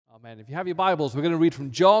Amen. If you have your Bibles, we're going to read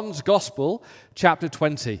from John's Gospel, chapter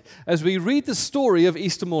 20, as we read the story of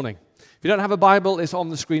Easter morning. If you don't have a Bible, it's on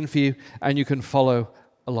the screen for you, and you can follow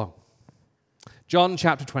along. John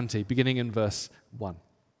chapter 20, beginning in verse 1.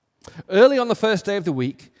 Early on the first day of the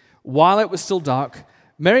week, while it was still dark,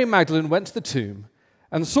 Mary Magdalene went to the tomb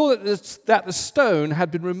and saw that the stone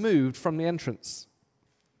had been removed from the entrance.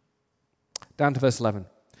 Down to verse 11.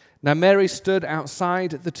 Now Mary stood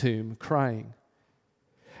outside the tomb, crying.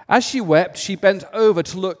 As she wept, she bent over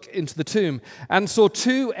to look into the tomb and saw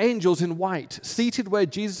two angels in white seated where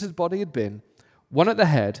Jesus' body had been, one at the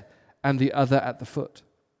head and the other at the foot.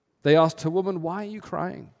 They asked her, "Woman, why are you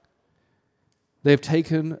crying?" "They have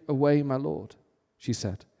taken away my Lord," she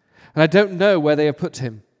said, "and I don't know where they have put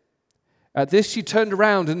him." At this, she turned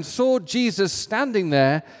around and saw Jesus standing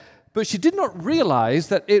there, but she did not realize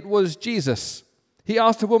that it was Jesus. He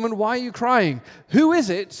asked her, "Woman, why are you crying? Who is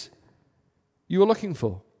it you are looking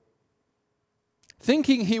for?"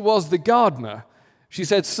 Thinking he was the gardener, she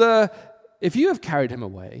said, "Sir, if you have carried him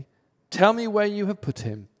away, tell me where you have put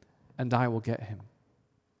him, and I will get him."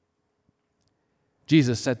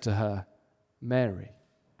 Jesus said to her, "Mary."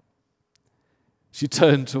 She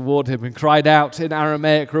turned toward him and cried out in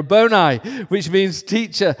Aramaic, "Rabboni," which means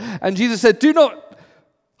teacher. And Jesus said, "Do not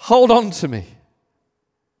hold on to me,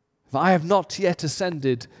 for I have not yet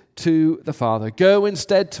ascended to the Father. Go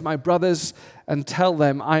instead to my brothers and tell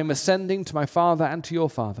them, I am ascending to my Father and to your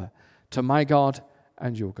Father, to my God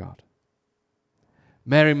and your God."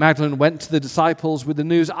 Mary Magdalene went to the disciples with the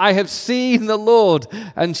news, "I have seen the Lord,"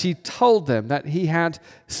 and she told them that he had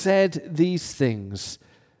said these things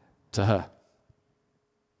to her.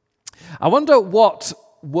 I wonder what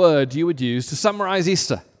word you would use to summarize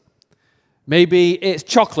Easter. Maybe it's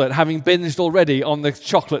chocolate, having binged already on the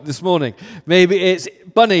chocolate this morning. Maybe it's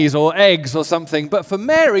bunnies or eggs or something. But for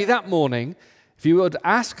Mary that morning, if you would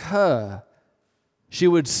ask her, she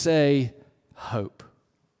would say hope.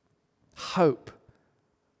 Hope.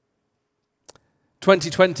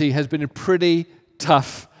 2020 has been a pretty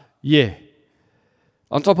tough year.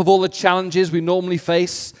 On top of all the challenges we normally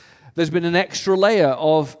face, there's been an extra layer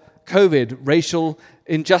of COVID, racial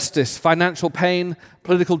injustice, financial pain,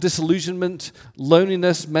 political disillusionment,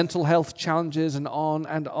 loneliness, mental health challenges, and on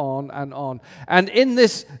and on and on. And in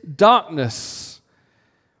this darkness,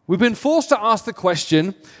 we've been forced to ask the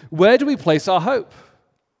question, where do we place our hope?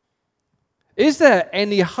 Is there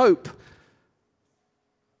any hope?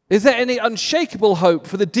 Is there any unshakable hope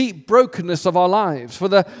for the deep brokenness of our lives, for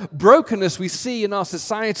the brokenness we see in our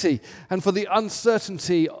society, and for the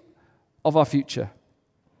uncertainty of our future?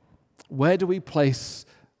 Where do we place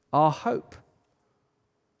our hope?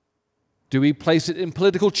 Do we place it in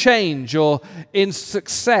political change or in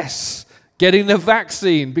success, getting the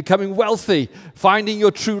vaccine, becoming wealthy, finding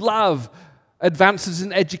your true love, advances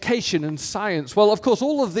in education and science? Well, of course,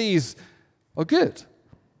 all of these are good.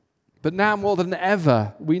 But now more than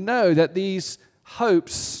ever, we know that these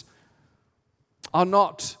hopes are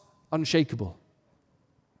not unshakable.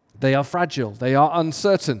 They are fragile. They are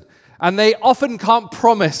uncertain. And they often can't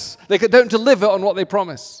promise. They don't deliver on what they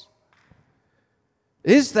promise.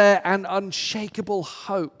 Is there an unshakable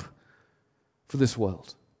hope for this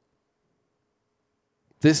world?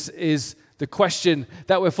 This is the question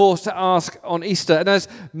that we're forced to ask on Easter. And as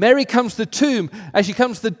Mary comes to the tomb, as she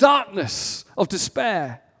comes to the darkness of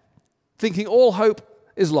despair, thinking all hope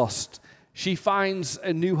is lost, she finds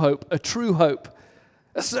a new hope, a true hope,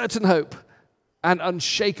 a certain hope, an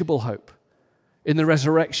unshakable hope in the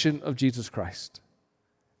resurrection of Jesus Christ.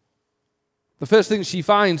 The first thing she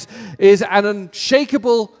finds is an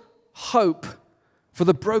unshakable hope for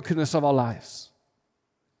the brokenness of our lives.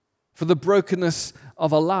 For the brokenness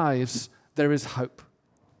of our lives, there is hope.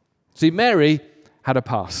 See, Mary had a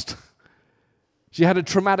past. She had a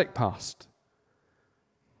traumatic past.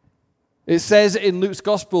 It says in Luke's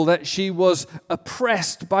gospel that she was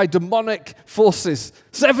oppressed by demonic forces,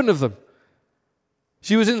 7 of them.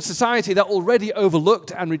 She was in society that already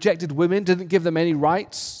overlooked and rejected women, didn't give them any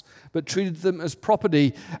rights, but treated them as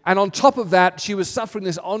property. And on top of that, she was suffering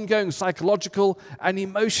this ongoing psychological and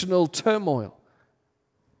emotional turmoil.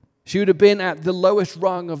 She would have been at the lowest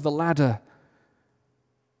rung of the ladder.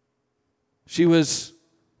 She was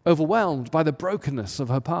overwhelmed by the brokenness of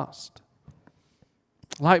her past.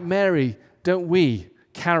 Like Mary, don't we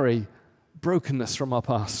carry brokenness from our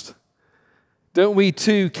past? Don't we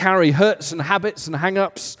too carry hurts and habits and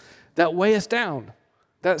hang-ups that weigh us down,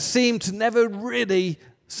 that seem to never really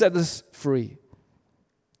set us free?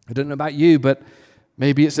 I don't know about you, but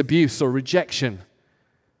maybe it's abuse or rejection,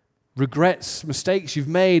 regrets, mistakes you've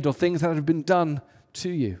made, or things that have been done to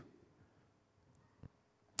you.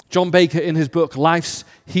 John Baker, in his book, Life's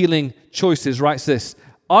Healing Choices, writes this: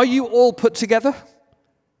 "Are you all put together?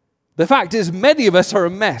 The fact is, many of us are a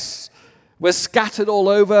mess. We're scattered all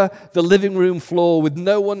over the living room floor with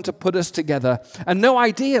no one to put us together and no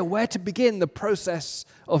idea where to begin the process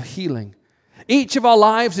of healing. Each of our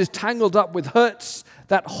lives is tangled up with hurts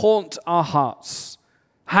that haunt our hearts,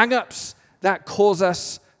 hang-ups that cause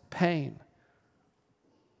us pain,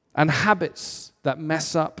 and habits that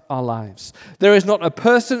mess up our lives. There is not a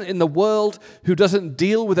person in the world who doesn't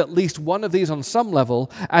deal with at least one of these on some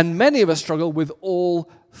level, and many of us struggle with all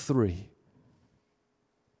three."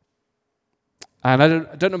 And I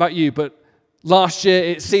don't know about you, but last year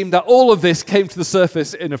it seemed that all of this came to the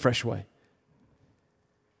surface in a fresh way.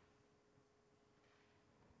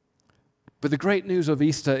 But the great news of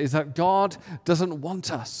Easter is that God doesn't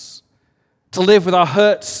want us to live with our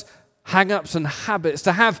hurts, hang-ups, and habits,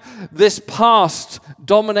 to have this past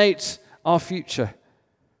dominate our future.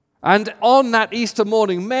 And on that Easter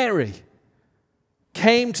morning, Mary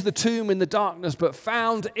came to the tomb in the darkness, but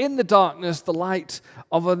found in the darkness the light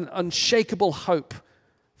of an unshakable hope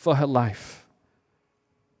for her life.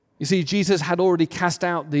 You see, Jesus had already cast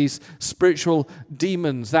out these spiritual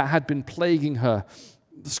demons that had been plaguing her.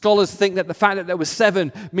 The scholars think that the fact that there were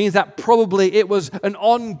 7 means that probably it was an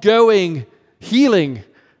ongoing healing,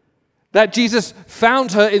 that Jesus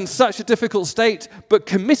found her in such a difficult state, but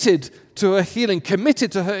committed to her healing,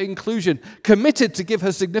 committed to her inclusion, committed to give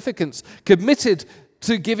her significance, committed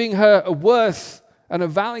to giving her a worth and a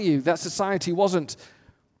value that society wasn't.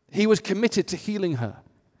 He was committed to healing her.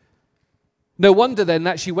 No wonder then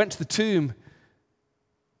that she went to the tomb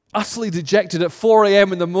utterly dejected at 4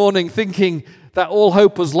 a.m. in the morning, thinking that all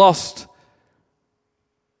hope was lost.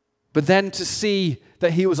 But then to see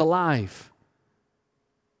that he was alive.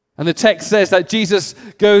 And the text says that Jesus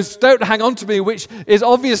goes, "Don't hang on to me," which is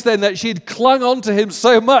obvious then that she'd clung on to him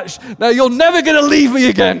so much. "Now you're never going to leave me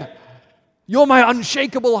again. You're my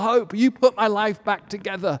unshakable hope. You put my life back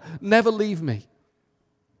together. Never leave me."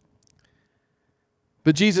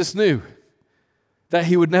 But Jesus knew that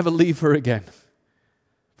he would never leave her again.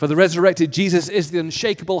 For the resurrected Jesus is the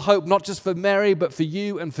unshakable hope, not just for Mary, but for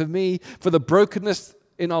you and for me, for the brokenness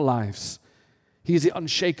in our lives. He is the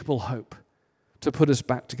unshakable hope to put us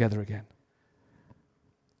back together again.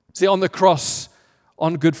 See, on the cross,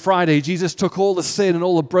 on Good Friday, Jesus took all the sin and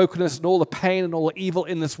all the brokenness and all the pain and all the evil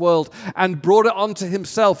in this world and brought it onto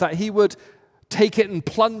himself, that he would take it and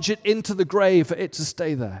plunge it into the grave for it to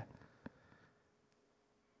stay there.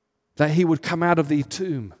 That he would come out of the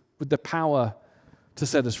tomb with the power to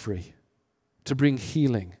set us free, to bring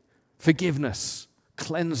healing, forgiveness,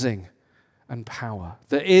 cleansing, and power.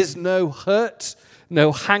 There is no hurt,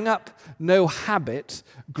 no hang-up, no habit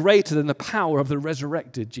greater than the power of the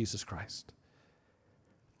resurrected Jesus Christ.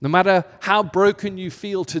 No matter how broken you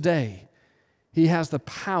feel today, he has the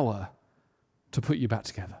power to put you back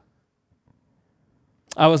together.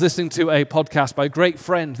 I was listening to a podcast by a great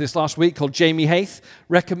friend this last week called Jamie Haith.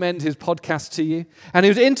 Recommend his podcast to you. And he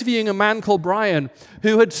was interviewing a man called Brian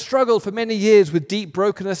who had struggled for many years with deep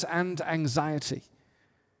brokenness and anxiety.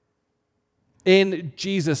 In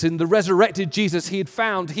Jesus, in the resurrected Jesus, he had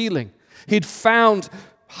found healing. He'd found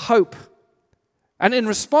hope. And in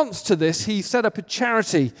response to this, he set up a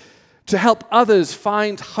charity to help others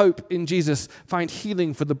find hope in Jesus, find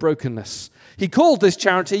healing for the brokenness. He called this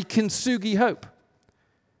charity Kintsugi Hope.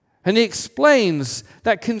 And he explains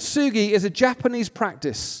that kintsugi is a Japanese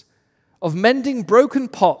practice of mending broken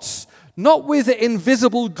pots, not with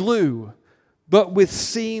invisible glue, but with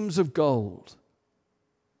seams of gold.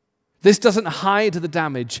 This doesn't hide the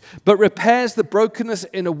damage, but repairs the brokenness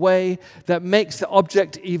in a way that makes the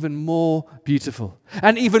object even more beautiful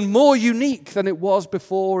and even more unique than it was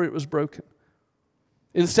before it was broken.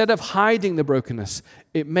 Instead of hiding the brokenness,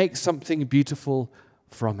 it makes something beautiful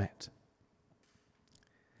from it.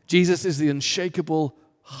 Jesus is the unshakable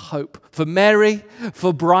hope for Mary,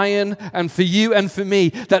 for Brian, and for you and for me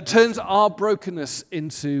that turns our brokenness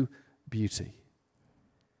into beauty.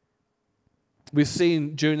 We've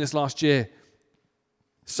seen during this last year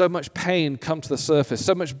so much pain come to the surface,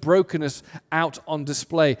 so much brokenness out on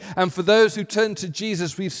display. And for those who turn to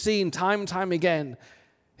Jesus, we've seen time and time again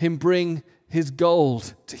him bring his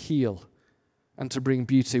gold to heal and to bring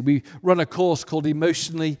beauty. We run a course called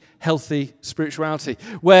Emotionally Healthy Spirituality,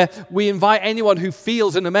 where we invite anyone who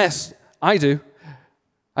feels in a mess. I do.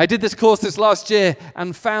 I did this course this last year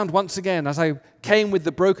and found once again, as I came with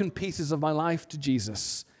the broken pieces of my life to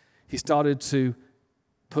Jesus, he started to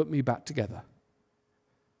put me back together.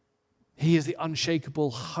 He is the unshakable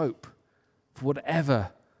hope for whatever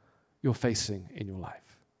you're facing in your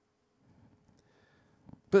life.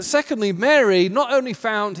 But secondly, Mary not only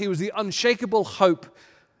found he was the unshakable hope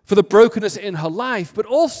for the brokenness in her life, but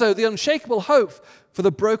also the unshakable hope for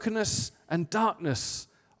the brokenness and darkness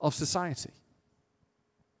of society.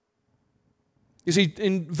 You see,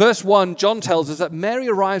 in verse 1, John tells us that Mary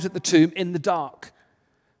arrives at the tomb in the dark.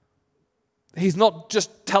 He's not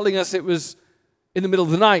just telling us it was in the middle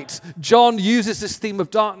of the night. John uses this theme of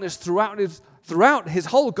darkness throughout his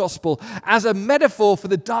whole gospel as a metaphor for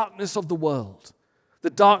the darkness of the world, the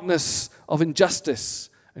darkness of injustice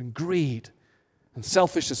and greed and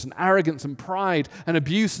selfishness and arrogance and pride and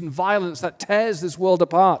abuse and violence that tears this world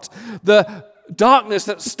apart. The darkness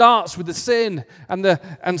that starts with the sin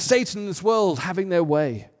and Satan in this world having their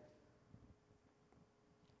way.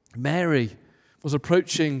 Mary was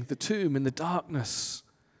approaching the tomb in the darkness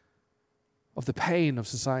of the pain of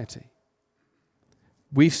society.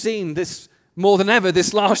 We've seen this more than ever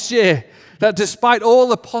this last year, that despite all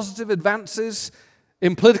the positive advances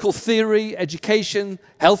in political theory, education,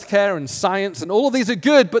 healthcare, and science, and all of these are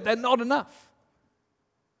good, but they're not enough.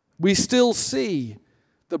 We still see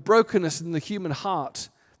the brokenness in the human heart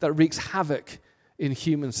that wreaks havoc in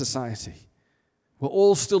human society. We're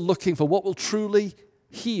all still looking for what will truly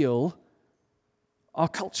heal our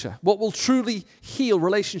culture, what will truly heal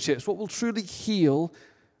relationships, what will truly heal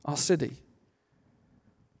our city.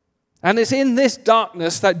 And it's in this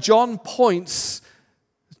darkness that John points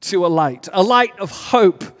to a light of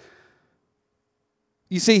hope.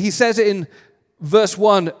 You see, he says it in verse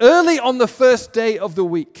 1, early on the first day of the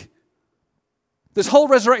week. This whole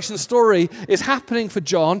resurrection story is happening for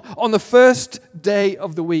John on the first day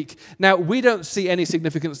of the week. Now, we don't see any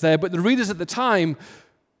significance there, but the readers at the time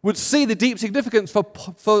would see the deep significance.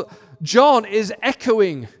 For John is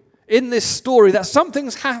echoing in this story that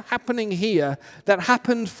something's happening here that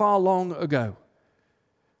happened far long ago.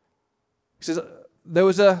 He says, there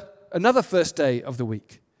was another first day of the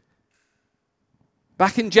week.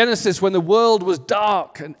 Back in Genesis, when the world was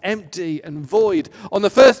dark and empty and void, on the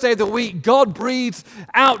first day of the week, God breathed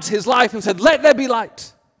out his life and said, "Let there be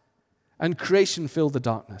light." And creation filled the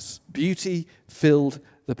darkness. Beauty filled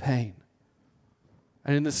the pain.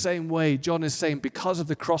 And in the same way, John is saying, because of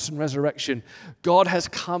the cross and resurrection, God has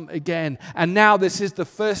come again. And now this is the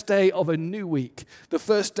first day of a new week, the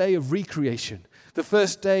first day of recreation, the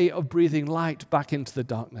first day of breathing light back into the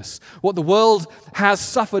darkness. What the world has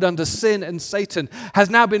suffered under sin and Satan has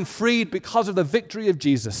now been freed because of the victory of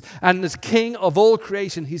Jesus. And as King of all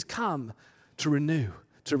creation, he's come to renew,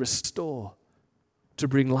 to restore, to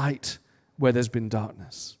bring light where there's been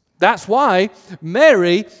darkness. That's why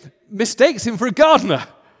Mary mistakes him for a gardener.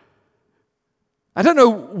 I don't know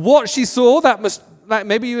what she saw, that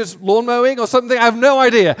maybe he was lawn mowing or something, I have no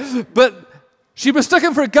idea. But she mistook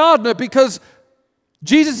him for a gardener because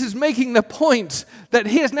Jesus is making the point that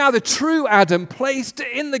he is now the true Adam, placed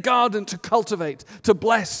in the garden to cultivate, to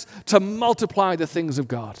bless, to multiply the things of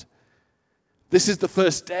God. This is the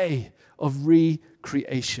first day of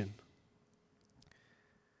recreation.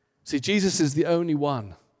 See, Jesus is the only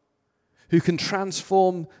one who can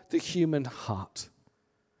transform the human heart,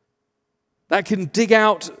 that can dig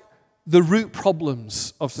out the root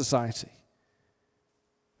problems of society.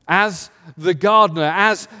 As the gardener,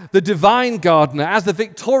 as the divine gardener, as the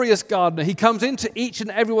victorious gardener, he comes into each and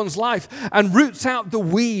everyone's life and roots out the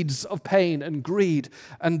weeds of pain and greed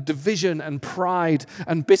and division and pride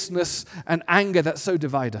and bitterness and anger that so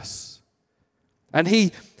divide us. And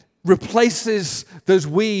he replaces those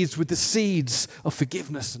weeds with the seeds of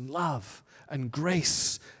forgiveness and love and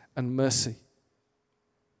grace and mercy.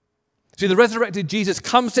 See, the resurrected Jesus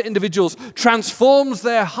comes to individuals, transforms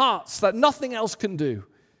their hearts that nothing else can do.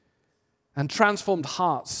 And transformed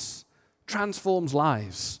hearts transforms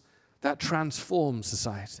lives that transform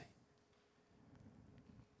society.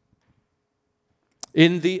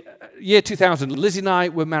 In the year 2000, Lizzie and I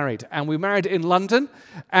were married, and we married in London,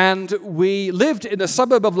 and we lived in a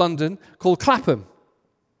suburb of London called Clapham.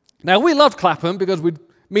 Now, we loved Clapham because we'd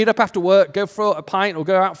meet up after work, go for a pint, or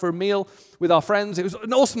go out for a meal with our friends. It was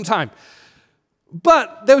an awesome time.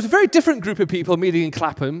 But there was a very different group of people meeting in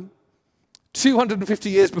Clapham 250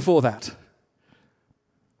 years before that.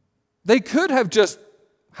 They could have just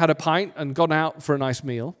had a pint and gone out for a nice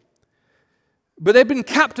meal, but they'd been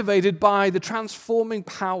captivated by the transforming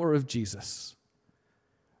power of Jesus.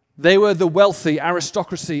 They were the wealthy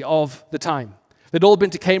aristocracy of the time. They'd all been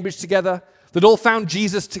to Cambridge together. They'd all found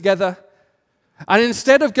Jesus together. And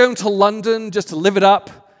instead of going to London just to live it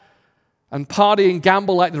up and party and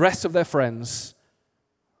gamble like the rest of their friends,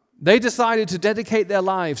 they decided to dedicate their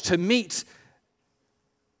lives to meet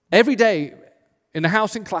every day in a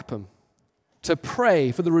house in Clapham to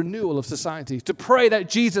pray for the renewal of society, to pray that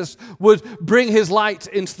Jesus would bring his light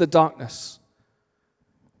into the darkness.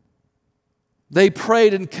 They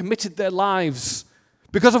prayed and committed their lives.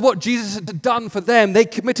 Because of what Jesus had done for them, they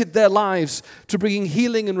committed their lives to bringing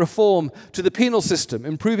healing and reform to the penal system,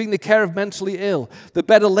 improving the care of mentally ill, the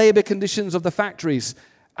better labor conditions of the factories.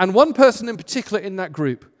 And one person in particular in that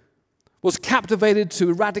group was captivated to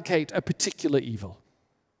eradicate a particular evil.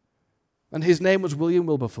 And his name was William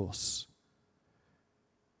Wilberforce.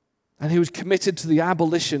 And he was committed to the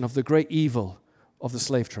abolition of the great evil of the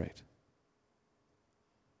slave trade.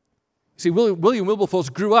 See, William Wilberforce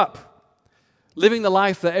grew up living the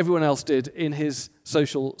life that everyone else did in his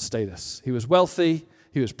social status. He was wealthy,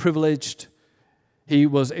 he was privileged, he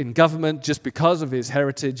was in government just because of his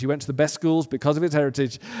heritage. He went to the best schools because of his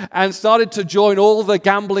heritage and started to join all the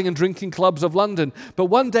gambling and drinking clubs of London. But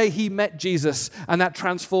one day he met Jesus, and that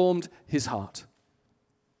transformed his heart.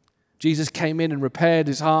 Jesus came in and repaired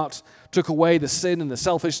his heart, took away the sin and the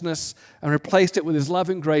selfishness, and replaced it with his love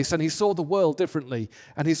and grace. And he saw the world differently,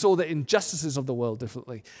 and he saw the injustices of the world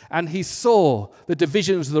differently, and he saw the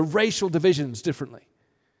divisions, the racial divisions differently,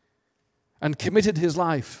 and committed his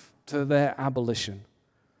life to their abolition.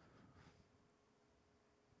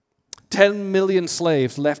 10 million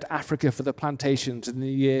slaves left Africa for the plantations in the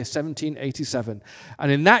year 1787.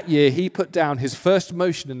 And in that year, he put down his first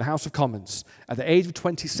motion in the House of Commons at the age of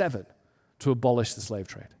 27 to abolish the slave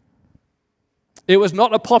trade. It was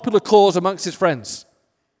not a popular cause amongst his friends.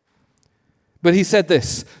 But he said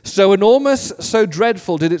this, "So enormous, so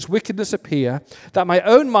dreadful did its wickedness appear, that my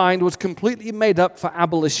own mind was completely made up for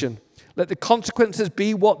abolition. Let the consequences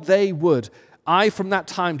be what they would. I from that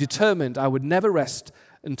time determined I would never rest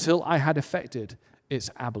until I had effected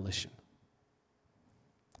its abolition."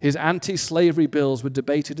 His anti-slavery bills were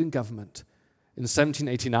debated in government in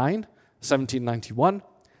 1789, 1791,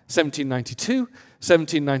 1792,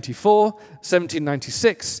 1794,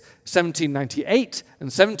 1796, 1798,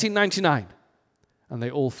 and 1799, and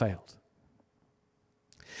they all failed.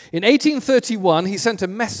 In 1831, he sent a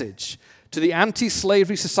message to the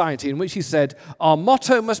Anti-Slavery Society in which he said, "Our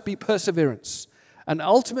motto must be perseverance, and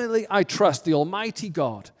ultimately I trust the Almighty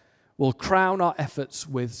God will crown our efforts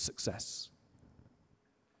with success."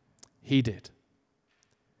 He did.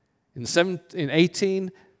 In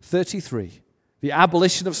 1833, the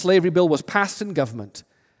abolition of slavery bill was passed in government,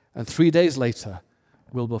 and 3 days later,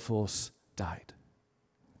 Wilberforce died.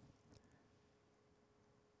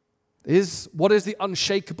 What is the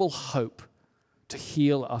unshakable hope to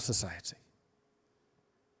heal our society?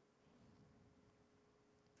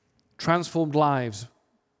 Transformed lives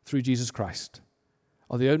through Jesus Christ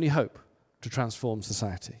are the only hope to transform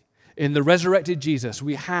society. In the resurrected Jesus,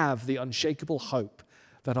 we have the unshakable hope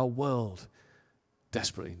that our world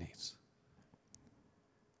desperately needs.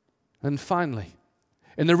 And finally,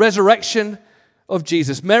 in the resurrection of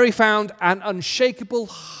Jesus, Mary found an unshakable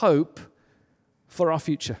hope for our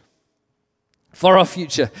future. For our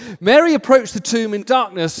future. Mary approached the tomb in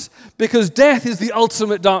darkness because death is the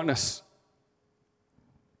ultimate darkness.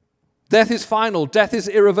 Death is final. Death is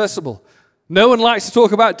irreversible. No one likes to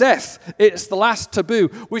talk about death. It's the last taboo,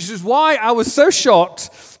 which is why I was so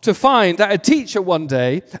shocked to find that a teacher one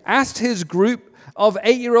day asked his group of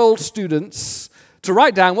 8-year-old students to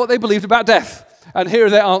write down what they believed about death. And here are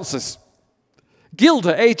their answers.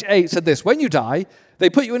 Gilda, age 8, said this: "When you die, they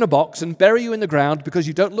put you in a box and bury you in the ground because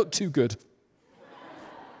you don't look too good."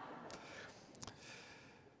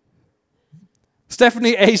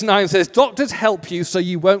 Stephanie, age 9, says, "Doctors help you so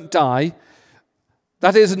you won't die.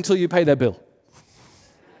 That is until you pay their bill."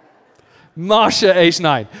 Marcia, age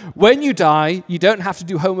 9, "When you die, you don't have to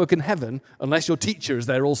do homework in heaven unless your teacher is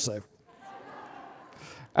there also."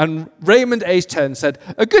 And Raymond, age 10, said,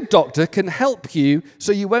 "A good doctor can help you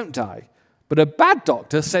so you won't die, but a bad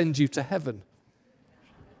doctor sends you to heaven."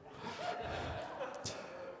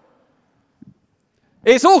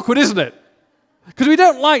 It's awkward, isn't it? Because we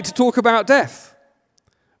don't like to talk about death.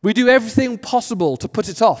 We do everything possible to put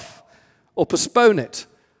it off or postpone it,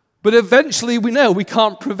 but eventually we know we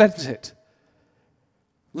can't prevent it.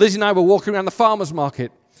 Liz and I were walking around the farmer's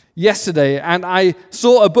market yesterday, and I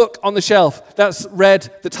saw a book on the shelf that's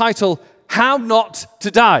read the title, "How Not to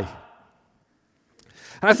Die."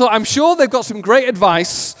 And I thought, I'm sure they've got some great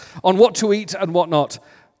advice on what to eat and what not,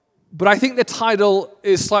 but I think the title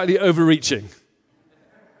is slightly overreaching.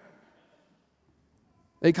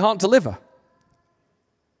 They can't deliver.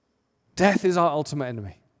 Death is our ultimate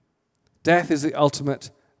enemy. Death is the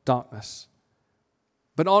ultimate darkness.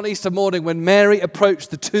 But on Easter morning, when Mary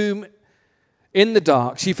approached the tomb in the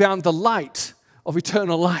dark, she found the light of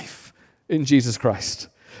eternal life in Jesus Christ.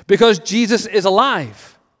 Because Jesus is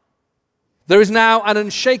alive. There is now an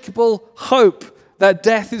unshakable hope that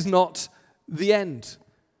death is not the end.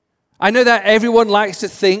 I know that everyone likes to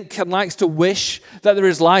think and likes to wish that there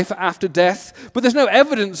is life after death, but there's no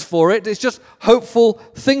evidence for it. It's just hopeful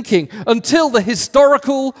thinking until the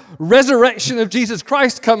historical resurrection of Jesus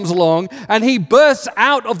Christ comes along and he bursts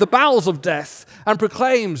out of the bowels of death and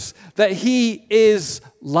proclaims that he is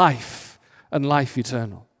life and life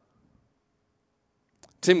eternal.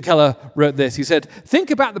 Tim Keller wrote this. He said, "Think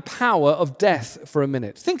about the power of death for a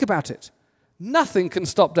minute. Think about it. Nothing can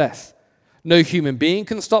stop death. No human being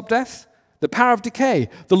can stop death. The power of decay,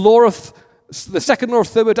 the second law of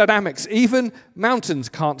thermodynamics, even mountains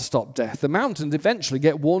can't stop death. The mountains eventually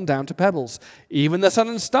get worn down to pebbles. Even the sun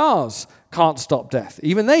and stars can't stop death.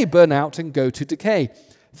 Even they burn out and go to decay.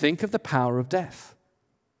 Think of the power of death.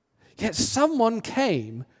 Yet someone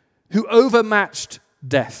came who overmatched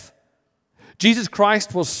death. Jesus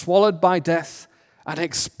Christ was swallowed by death and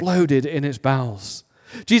exploded in its bowels.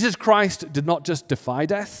 Jesus Christ did not just defy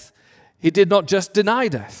death. He did not just deny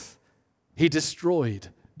death. He destroyed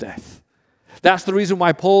death. That's the reason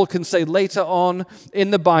why Paul can say later on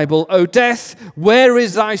in the Bible, "O death, where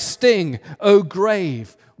is thy sting? O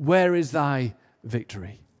grave, where is thy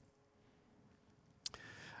victory?"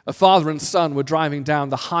 A father and son were driving down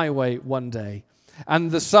the highway one day,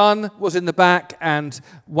 and the son was in the back and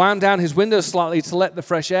wound down his window slightly to let the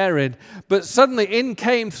fresh air in. But suddenly in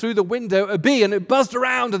came through the window a bee, and it buzzed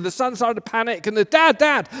around, and the son started to panic. And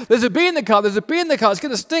Dad, there's a bee in the car. There's a bee in the car. It's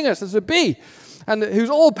going to sting us. There's a bee. And he was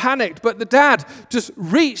all panicked, but the dad just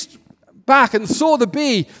reached back and saw the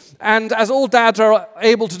bee, and as all dads are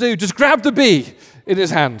able to do, just grabbed the bee in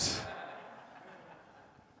his hand.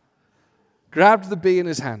 Grabbed the bee in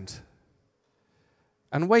his hand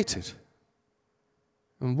and waited.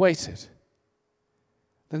 And waited.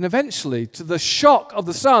 Then eventually, to the shock of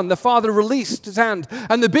the son, the father released his hand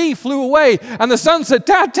and the bee flew away. And the son said,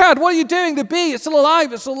 Dad, what are you doing? The bee, it's still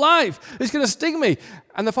alive, it's still alive. It's going to sting me.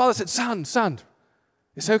 And the father said, Son,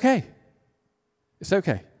 it's okay. It's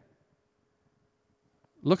okay.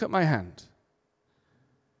 Look at my hand.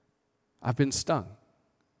 I've been stung.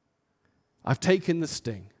 I've taken the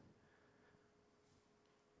sting.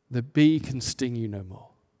 The bee can sting you no more.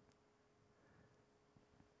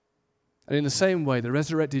 And in the same way, the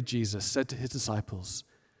resurrected Jesus said to his disciples,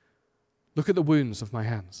 look at the wounds of my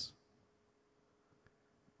hands.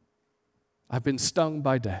 I've been stung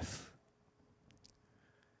by death,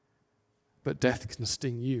 but death can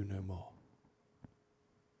sting you no more.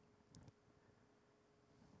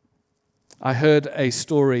 I heard a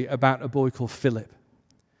story about a boy called Philip.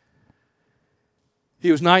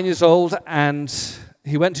 He was 9 years old and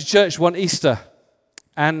he went to church one Easter.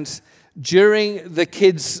 And during the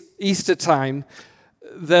kids' Easter time,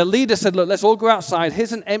 the leader said, look, let's all go outside.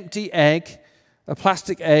 Here's an empty egg, a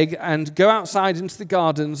plastic egg, and go outside into the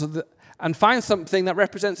gardens and find something that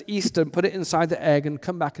represents Easter and put it inside the egg and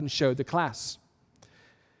come back and show the class.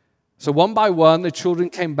 So one by one, the children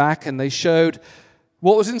came back and they showed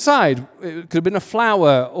what was inside. It could have been a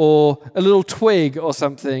flower or a little twig or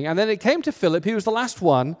something. And then it came to Philip. He was the last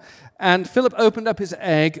one. And Philip opened up his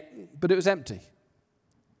egg, but it was empty.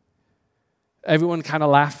 Everyone kind of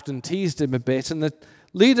laughed and teased him a bit. And the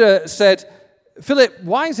leader said, Philip,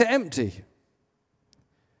 why is it empty?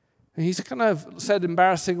 And he kind of said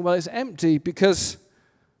embarrassing, well, it's empty because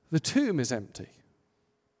the tomb is empty.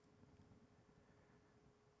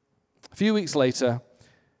 A few weeks later,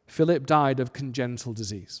 Philip died of congenital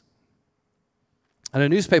disease. And a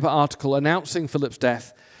newspaper article announcing Philip's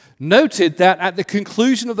death noted that at the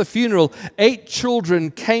conclusion of the funeral, 8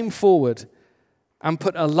 children came forward and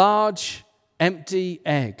put a large empty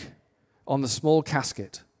egg on the small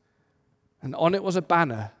casket. And on it was a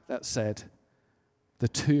banner that said, the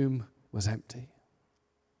tomb was empty.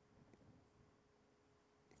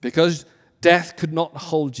 Because death could not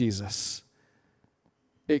hold Jesus,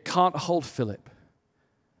 it can't hold Philip,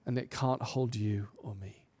 and it can't hold you or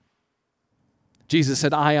me. Jesus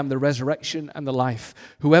said, I am the resurrection and the life.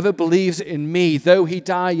 Whoever believes in me, though he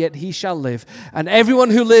die, yet he shall live. And everyone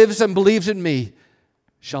who lives and believes in me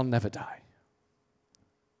shall never die.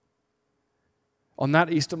 On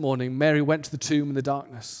that Easter morning, Mary went to the tomb in the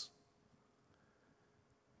darkness.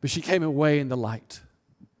 But she came away in the light.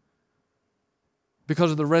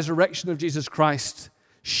 Because of the resurrection of Jesus Christ,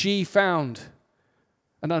 she found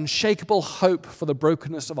an unshakable hope for the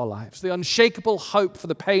brokenness of our lives, the unshakable hope for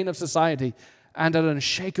the pain of society, and an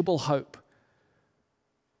unshakable hope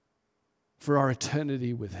for our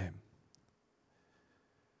eternity with him.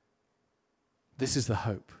 This is the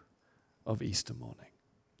hope of Easter morning.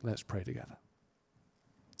 Let's pray together.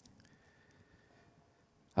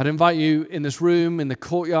 I'd invite you in this room, in the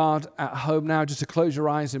courtyard, at home now, just to close your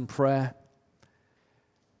eyes in prayer.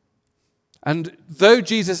 And though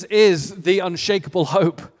Jesus is the unshakable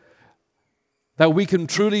hope that we can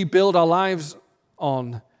truly build our lives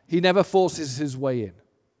on, he never forces his way in.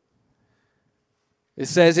 It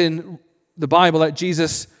says in the Bible that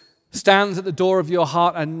Jesus stands at the door of your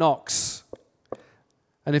heart and knocks.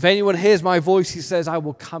 And if anyone hears my voice, he says, I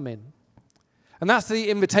will come in. And that's the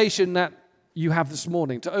invitation that you have this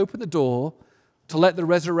morning, to open the door, to let the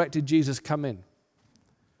resurrected Jesus come in,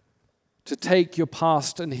 to take your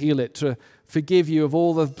past and heal it, to forgive you of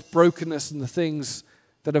all the brokenness and the things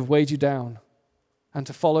that have weighed you down, and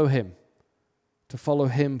to follow him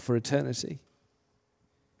for eternity.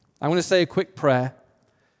 I'm going to say a quick prayer.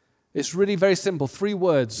 It's really very simple, 3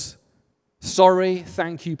 words: sorry,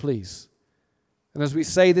 thank you, please. And as we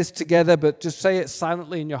say this together, but just say it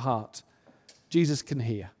silently in your heart, Jesus can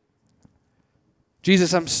hear.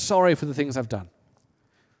 Jesus, I'm sorry for the things I've done,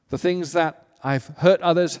 the things that I've hurt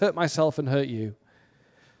others, hurt myself, and hurt you.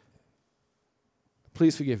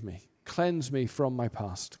 Please forgive me. Cleanse me from my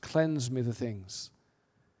past. Cleanse me the things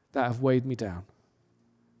that have weighed me down.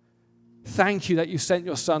 Thank you that you sent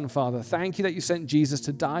your Son, Father. Thank you that you sent Jesus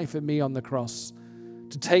to die for me on the cross,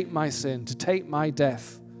 to take my sin, to take my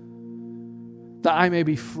death, that I may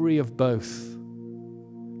be free of both.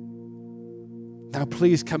 Now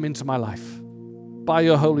please come into my life by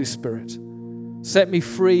your Holy Spirit. Set me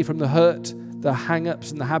free from the hurt, the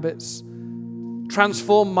hang-ups and the habits.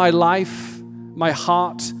 Transform my life, my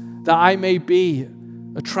heart, that I may be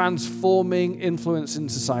a transforming influence in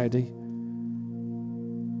society.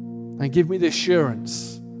 And give me the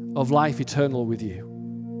assurance of life eternal with you.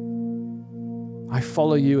 I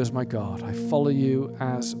follow you as my God. I follow you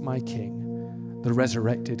as my King, the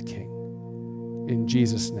resurrected King. In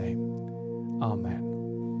Jesus' name, amen.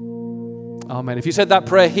 Amen. If you said that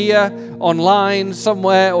prayer here, online,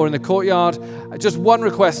 somewhere, or in the courtyard, just one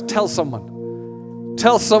request: tell someone.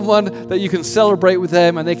 Tell someone that you can celebrate with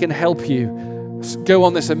them and they can help you go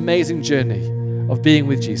on this amazing journey of being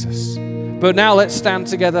with Jesus. But now let's stand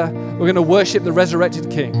together. We're going to worship the resurrected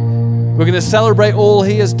King. We're going to celebrate all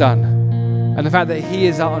he has done and the fact that he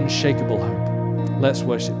is our unshakable hope. Let's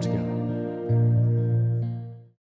worship together.